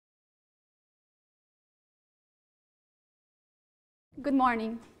Good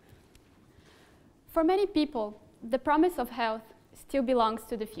morning. For many people, the promise of health still belongs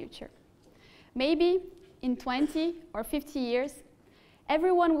to the future. Maybe in 20 or 50 years,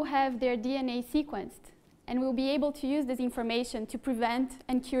 everyone will have their DNA sequenced and will be able to use this information to prevent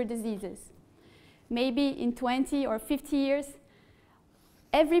and cure diseases. Maybe in 20 or 50 years,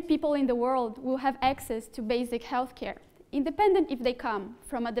 every people in the world will have access to basic health care, independent if they come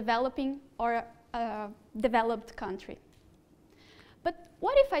from a developing or a developed country. But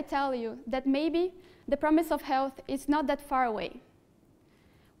what if I tell you that maybe the promise of health is not that far away?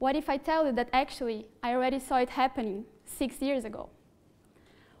 What if I tell you that actually I already saw it happening 6 years ago?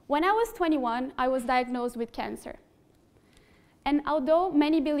 When I was 21, I was diagnosed with cancer. And although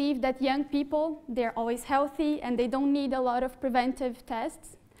many believe that young people, they're always healthy and they don't need a lot of preventive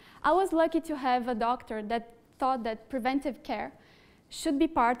tests, I was lucky to have a doctor that thought that preventive care should be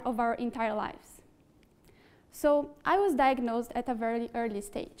part of our entire lives. So I was diagnosed at a very early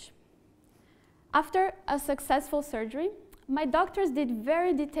stage. After a successful surgery, my doctors did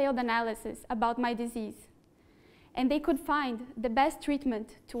very detailed analysis about my disease, and they could find the best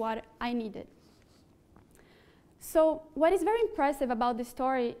treatment to what I needed. So what is very impressive about this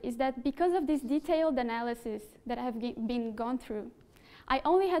story is that because of this detailed analysis that I have been gone through, I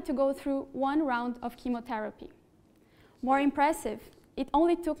only had to go through 1 round of chemotherapy. More impressive, it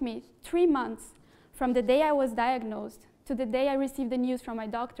only took me 3 months from the day I was diagnosed to the day I received the news from my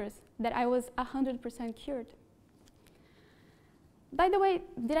doctors that I was 100% cured. By the way,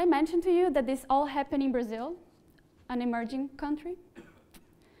 did I mention to you that this all happened in Brazil, an emerging country?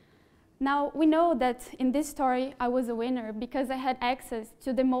 Now, we know that in this story, I was a winner because I had access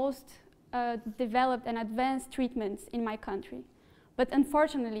to the most developed and advanced treatments in my country. But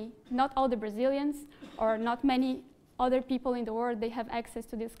unfortunately, not all the Brazilians or not many other people in the world, they have access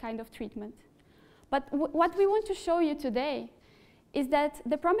to this kind of treatment. But what we want to show you today is that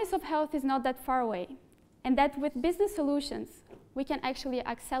the promise of health is not that far away, and that with business solutions, we can actually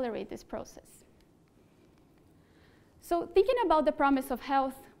accelerate this process. So thinking about the promise of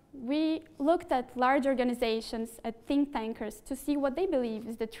health, we looked at large organizations, at think tankers, to see what they believe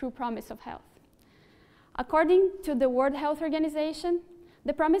is the true promise of health. According to the World Health Organization,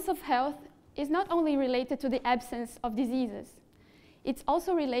 the promise of health is not only related to the absence of diseases, it's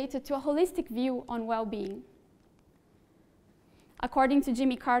also related to a holistic view on well-being. According to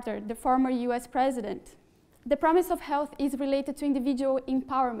Jimmy Carter, the former US president, the promise of health is related to individual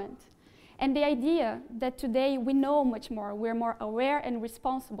empowerment and the idea that today we know much more, we're more aware and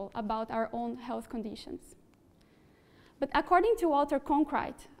responsible about our own health conditions. But according to Walter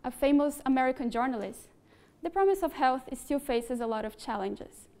Cronkite, a famous American journalist, the promise of health still faces a lot of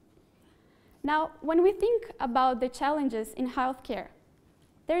challenges. Now, when we think about the challenges in healthcare,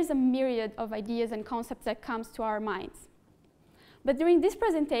 there is a myriad of ideas and concepts that comes to our minds. But during this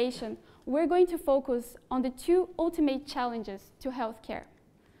presentation, we're going to focus on the 2 ultimate challenges to healthcare,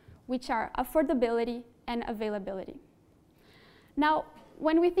 which are affordability and availability. Now,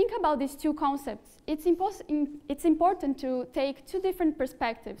 when we think about these 2 concepts, it's important to take 2 different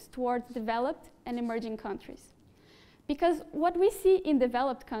perspectives towards developed and emerging countries. Because what we see in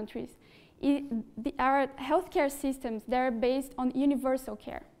developed countries our healthcare systems, they're based on universal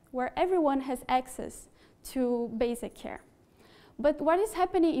care, where everyone has access to basic care. But what is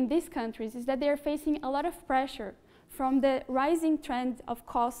happening in these countries is that they are facing a lot of pressure from the rising trend of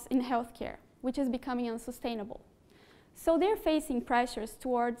costs in healthcare, which is becoming unsustainable. So they're facing pressures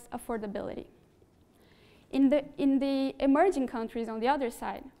towards affordability. In the emerging countries, on the other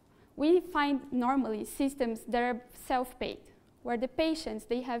side, we find normally systems that are self-paid, where the patients,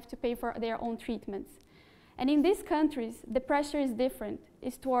 they have to pay for their own treatments. And in these countries, the pressure is different,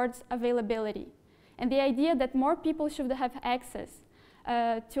 it's towards availability, and the idea that more people should have access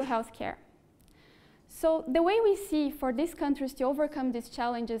to healthcare. So the way we see for these countries to overcome these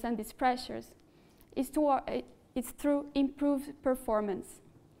challenges and these pressures is through improved performance.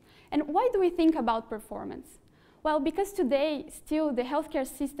 And why do we think about performance? Well, because today, still, the healthcare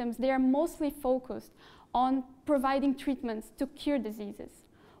systems, they are mostly focused on providing treatments to cure diseases,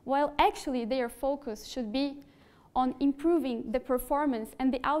 while actually their focus should be on improving the performance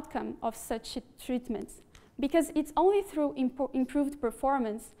and the outcome of such treatments. Because it's only through improved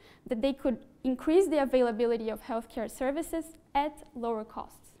performance that they could increase the availability of healthcare services at lower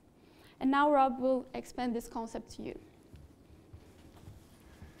costs. And now Rob will expand this concept to you.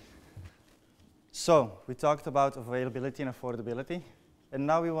 So we talked about availability and affordability. And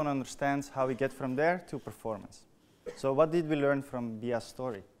now we want to understand how we get from there to performance. So what did we learn from Bia's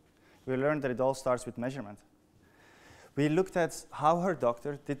story? We learned that it all starts with measurement. We looked at how her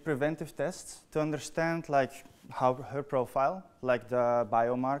doctor did preventive tests to understand like how her profile, like the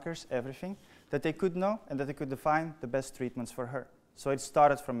biomarkers, everything, that they could know and that they could define the best treatments for her. So it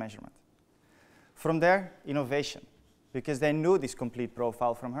started from measurement. From there, innovation, because they knew this complete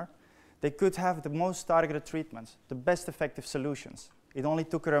profile from her. They could have the most targeted treatments, the best effective solutions. It only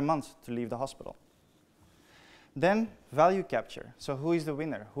took her a month to leave the hospital. Then value capture. So who is the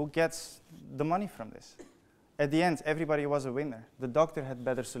winner? Who gets the money from this? At the end, everybody was a winner. The doctor had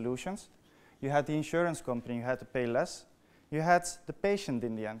better solutions. You had the insurance company, you had to pay less. You had the patient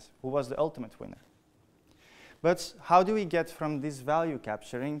in the end, who was the ultimate winner. But how do we get from this value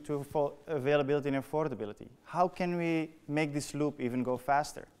capturing to availability and affordability? How can we make this loop even go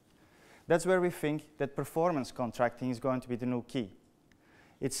faster? That's where we think that performance contracting is going to be the new key.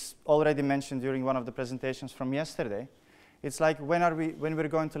 It's already mentioned during one of the presentations from yesterday. It's like when we're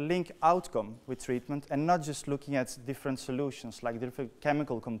going to link outcome with treatment and not just looking at different solutions, like different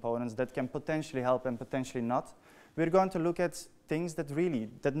chemical components that can potentially help and potentially not. We're going to look at things that we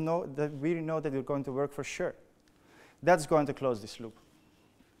know that are going to work for sure. That's going to close this loop.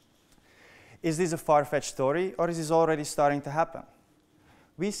 Is this a far-fetched story, or is this already starting to happen?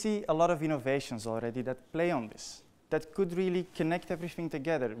 We see a lot of innovations already that play on this, that could really connect everything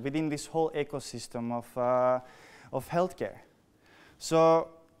together within this whole ecosystem of healthcare. So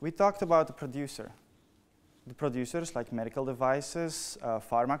we talked about the producer. The producers, like medical devices,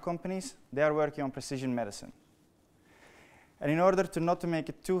 pharma companies, they are working on precision medicine. And in order not to make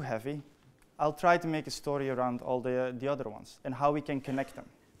it too heavy, I'll try to make a story around all the other ones and how we can connect them.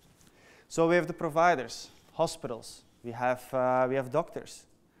 So we have the providers, hospitals, we have doctors.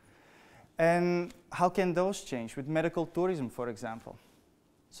 And how can those change with medical tourism, for example?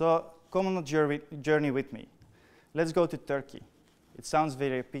 So come on a journey with me. Let's go to Turkey. It sounds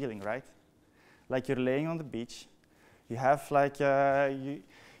very appealing, right? Like you're laying on the beach, you have like,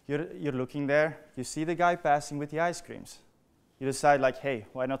 you're looking there, you see the guy passing with the ice creams. You decide like, hey,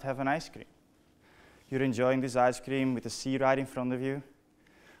 why not have an ice cream? You're enjoying this ice cream with the sea right in front of you.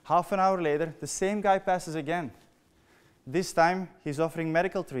 Half an hour later, the same guy passes again. This time, he's offering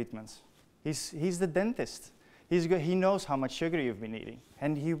medical treatments. He's the dentist. He knows how much sugar you've been eating,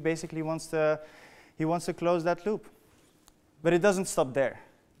 and he basically wants to close that loop. But it doesn't stop there.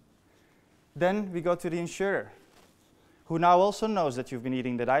 Then we go to the insurer, who now also knows that you've been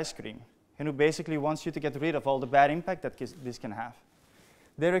eating that ice cream, and who basically wants you to get rid of all the bad impact that this can have.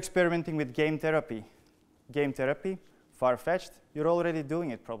 They're experimenting with game therapy. Game therapy, far-fetched, you're already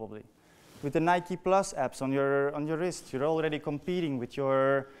doing it probably. With the Nike Plus apps on your wrist, you're already competing with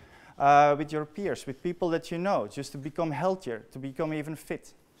your peers, with people that you know, just to become healthier, to become even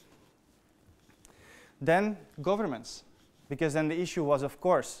fit. Then governments, because then the issue was, of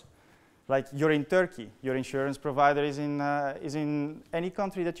course, like you're in Turkey, your insurance provider is in any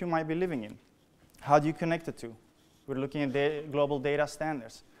country that you might be living in. How do you connect the two? We're looking at global data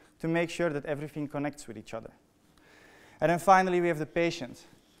standards to make sure that everything connects with each other. And then finally, we have the patient.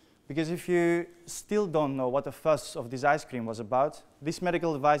 Because if you still don't know what the fuss of this ice cream was about, this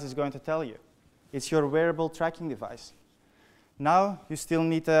medical device is going to tell you. It's your wearable tracking device. Now, you still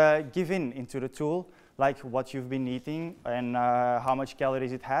need to give into the tool, like what you've been eating and how much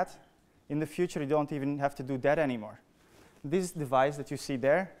calories it had. In the future, you don't even have to do that anymore. This device that you see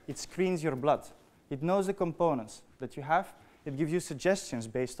there, it screens your blood. It knows the components that you have. It gives you suggestions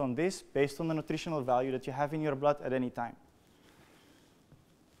based on this, based on the nutritional value that you have in your blood at any time.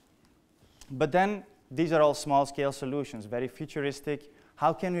 But then, these are all small-scale solutions, very futuristic.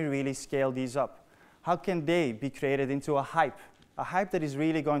 How can we really scale these up? How can they be created into a hype that is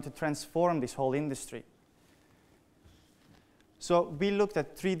really going to transform this whole industry? So we looked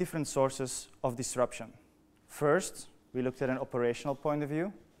at 3 different sources of disruption. First, we looked at an operational point of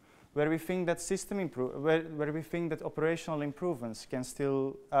view, where we think that where we think that operational improvements can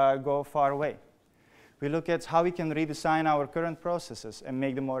still go far away. We look at how we can redesign our current processes and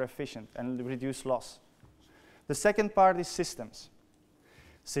make them more efficient and reduce loss. The second part is systems.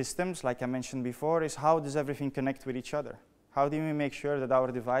 Systems, like I mentioned before, is how does everything connect with each other? How do we make sure that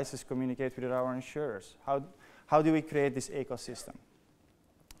our devices communicate with our insurers? How do we create this ecosystem?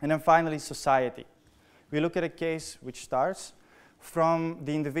 And then finally, society. We look at a case which starts from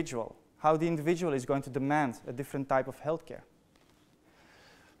the individual, how the individual is going to demand a different type of healthcare.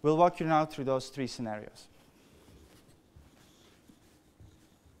 We'll walk you now through those 3 scenarios.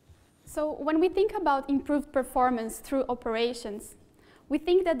 So when we think about improved performance through operations, we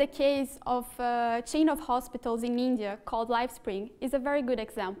think that the case of a chain of hospitals in India called LifeSpring is a very good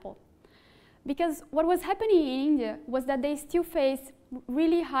example. Because what was happening in India was that they still face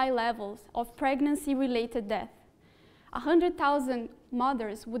really high levels of pregnancy-related death. 100,000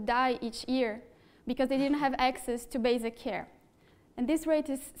 mothers would die each year because they didn't have access to basic care. And this rate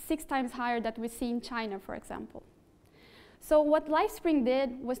is 6 times higher than we see in China, for example. So what LifeSpring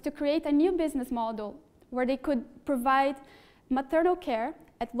did was to create a new business model where they could provide maternal care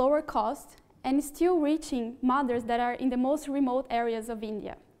at lower cost and still reaching mothers that are in the most remote areas of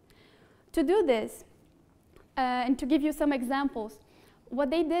India. To do this, and to give you some examples, what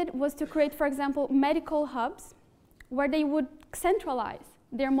they did was to create, for example, medical hubs where they would centralize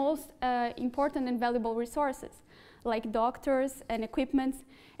their most important and valuable resources, like doctors and equipment,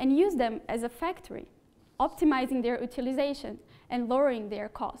 and use them as a factory, optimizing their utilization and lowering their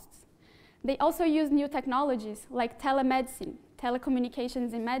costs. They also use new technologies like telemedicine,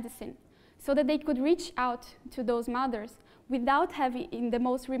 telecommunications in medicine, so that they could reach out to those mothers without having, in the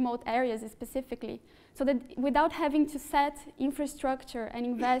most remote areas specifically, so that without having to set infrastructure and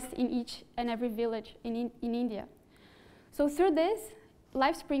invest in each and every village in India. So through this,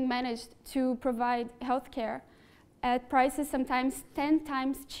 LifeSpring managed to provide healthcare at prices sometimes 10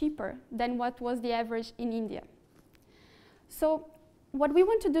 times cheaper than what was the average in India. So what we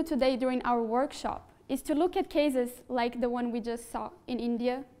want to do today during our workshop is to look at cases like the one we just saw in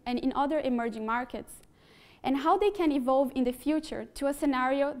India and in other emerging markets, and how they can evolve in the future to a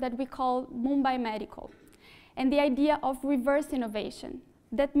scenario that we call Mumbai Medical, and the idea of reverse innovation,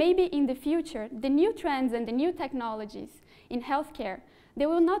 that maybe in the future, the new trends and the new technologies in healthcare, they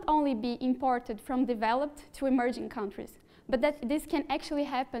will not only be imported from developed to emerging countries, but that this can actually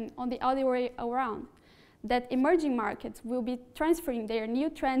happen on the other way around, that emerging markets will be transferring their new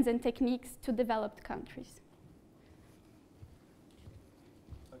trends and techniques to developed countries.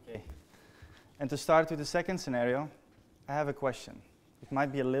 Okay. And to start with the second scenario, I have a question. It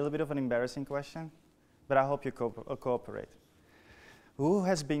might be a little bit of an embarrassing question, but I hope you cooperate. Who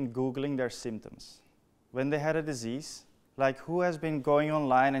has been Googling their symptoms when they had a disease? Like, who has been going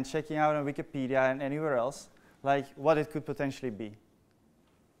online and checking out on Wikipedia and anywhere else, like what it could potentially be?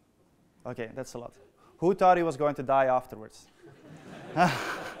 Okay, that's a lot. Who thought he was going to die afterwards?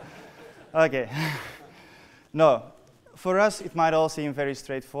 Okay. No, for us it might all seem very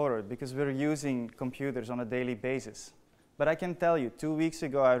straightforward because we're using computers on a daily basis. But I can tell you, 2 weeks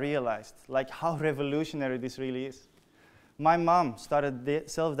ago I realized like how revolutionary this really is. My mom started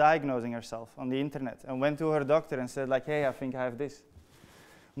self-diagnosing herself on the internet and went to her doctor and said like, hey, I think I have this.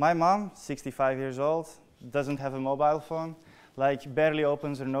 My mom, 65 years old, doesn't have a mobile phone, like barely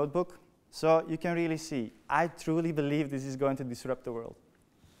opens her notebook. So you can really see, I truly believe this is going to disrupt the world.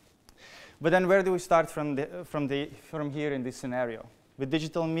 But then where do we start from here in this scenario? With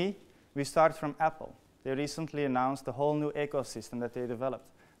Digital Me, we start from Apple. They recently announced a whole new ecosystem that they developed,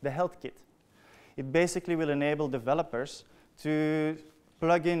 the Health Kit. It basically will enable developers to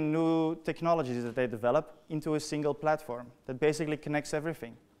plug in new technologies that they develop into a single platform that basically connects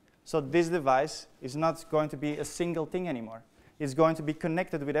everything. So this device is not going to be a single thing anymore. It's going to be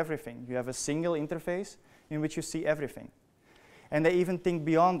connected with everything. You have a single interface in which you see everything. And they even think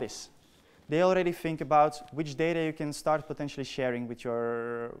beyond this. They already think about which data you can start potentially sharing with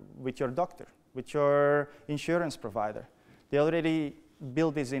your doctor, with your insurance provider. They already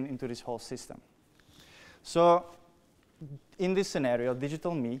build this into this whole system. So in this scenario,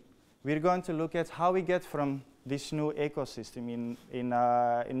 Digital Me, we're going to look at how we get from this new ecosystem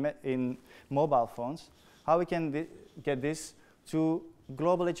in mobile phones, how we can get this to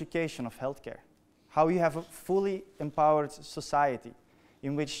global education of healthcare, how you have a fully empowered society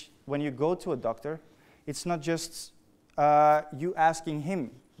in which when you go to a doctor, it's not just you asking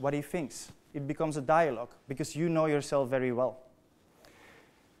him what he thinks. It becomes a dialogue because you know yourself very well.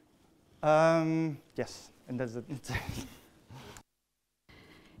 Yes, and that's it.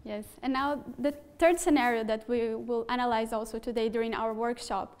 Yes, and now the third scenario that we will analyze also today during our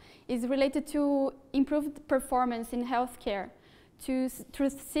workshop is related to improved performance in healthcare through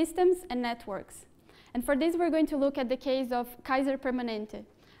systems and networks. And for this, we're going to look at the case of Kaiser Permanente,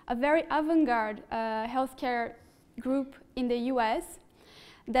 a very avant-garde healthcare group in the US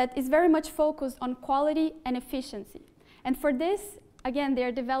that is very much focused on quality and efficiency. And for this, again,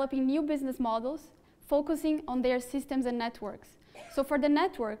 they're developing new business models, focusing on their systems and networks. So for the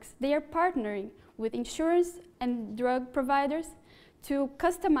networks, they are partnering with insurance and drug providers to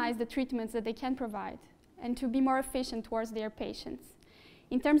customize the treatments that they can provide and to be more efficient towards their patients.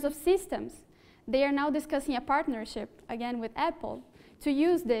 In terms of systems, they are now discussing a partnership, again with Apple, to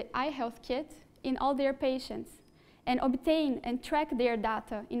use the iHealth Kit in all their patients and obtain and track their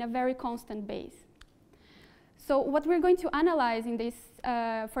data in a very constant base. So what we're going to analyze in this,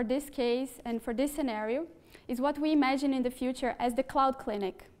 for this case and for this scenario is what we imagine in the future as the cloud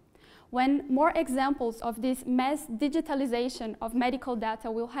clinic, when more examples of this mass digitalization of medical data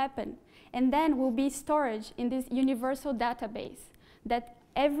will happen, and then will be storage in this universal database that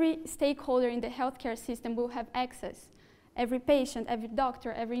every stakeholder in the healthcare system will have access. Every patient, every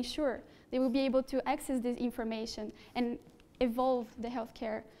doctor, every insurer, they will be able to access this information and evolve the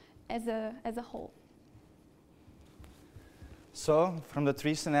healthcare as a whole. So, from the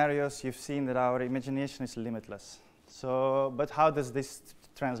three scenarios, you've seen that our imagination is limitless. So, but how does this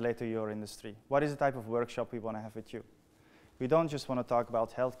translate to your industry? What is the type of workshop we want to have with you? We don't just want to talk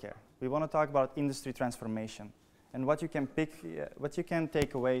about healthcare. We want to talk about industry transformation and what you can what you can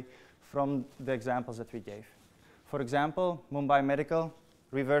take away from the examples that we gave. For example, Mumbai Medical,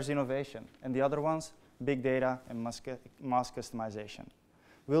 reverse innovation, and the other ones, big data and mass customization.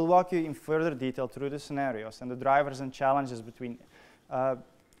 We'll walk you in further detail through the scenarios and the drivers and challenges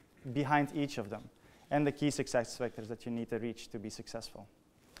behind each of them, and the key success factors that you need to reach to be successful.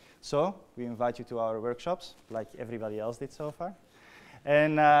 So, we invite you to our workshops, like everybody else did so far,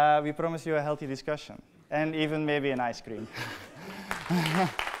 and we promise you a healthy discussion, and even maybe an ice cream.